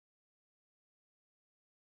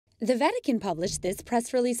The Vatican published this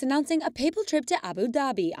press release announcing a papal trip to Abu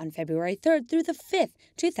Dhabi on February 3rd through the 5th,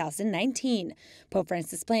 2019. Pope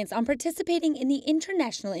Francis plans on participating in the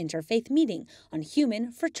International Interfaith Meeting on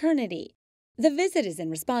Human Fraternity. The visit is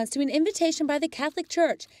in response to an invitation by the Catholic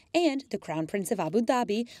Church and the Crown Prince of Abu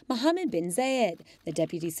Dhabi, Mohammed bin Zayed, the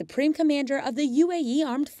Deputy Supreme Commander of the UAE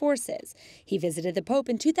Armed Forces. He visited the Pope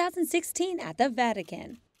in 2016 at the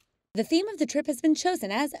Vatican. The theme of the trip has been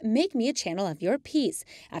chosen as Make Me a Channel of Your Peace,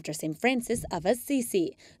 after St. Francis of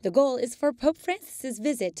Assisi. The goal is for Pope Francis's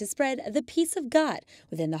visit to spread the peace of God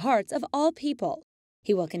within the hearts of all people.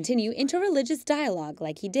 He will continue interreligious dialogue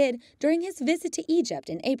like he did during his visit to Egypt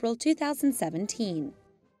in April 2017.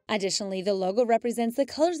 Additionally, the logo represents the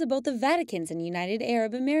colors of both the Vatican's and United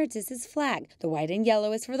Arab Emirates' flag. The white and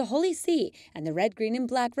yellow is for the Holy See, and the red, green, and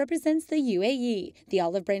black represents the UAE. The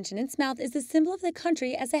olive branch in its mouth is the symbol of the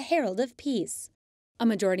country as a herald of peace. A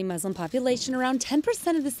majority Muslim population, around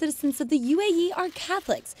 10% of the citizens of the UAE are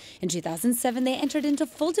Catholics. In 2007, they entered into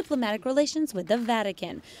full diplomatic relations with the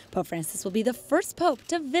Vatican. Pope Francis will be the first pope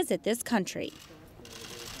to visit this country.